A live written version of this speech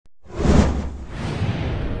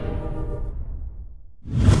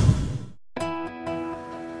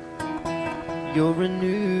You're a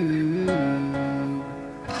noob.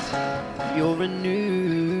 You're a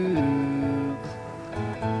noob.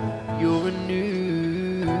 You're a noob.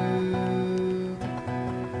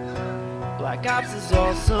 Black Ops is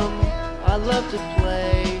awesome, I love to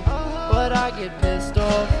play, but I get pissed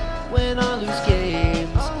off when I lose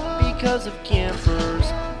games because of campers.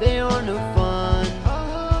 They are no fun.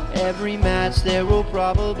 Every match there will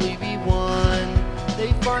probably be one.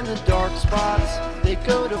 They find the dark spots, they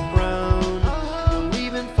go to brown. You'll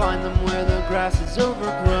even find them where the grass is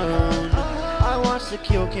overgrown. I watch the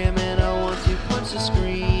kill cam and I want to punch the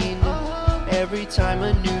screen every time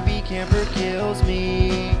a newbie camper kills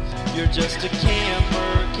me. You're just a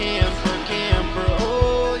camper, camper, camper.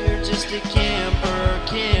 Oh, you're just a camper,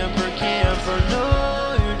 camper, camper.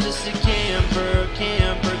 No, you're just a camper,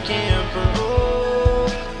 camper, camper. Oh,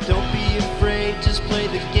 don't be afraid, just play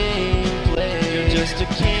the gameplay. You're just a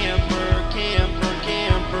camper, camper,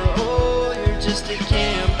 camper. Oh, you're just a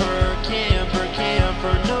camper, camper,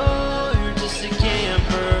 camper. No, you're just a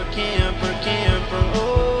camper, camper, camper.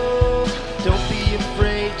 Oh, don't be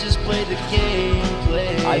afraid, just play the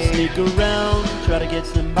gameplay. I sneak around, try to get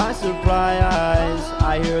them by surprise.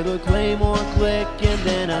 I hear the claymore click and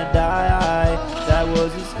then I die. That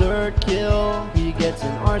was his third kill. He gets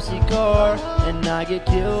an RC car and I get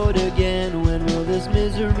killed again. When will this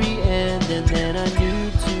misery end? And then I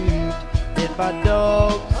YouTube hit by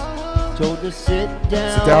dogs, told to sit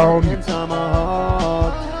down and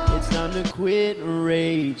tomahawk. It's time to quit,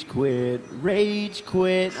 rage quit, rage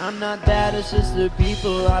quit. I'm not bad, it's just the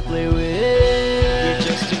people I play with.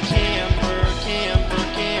 You're just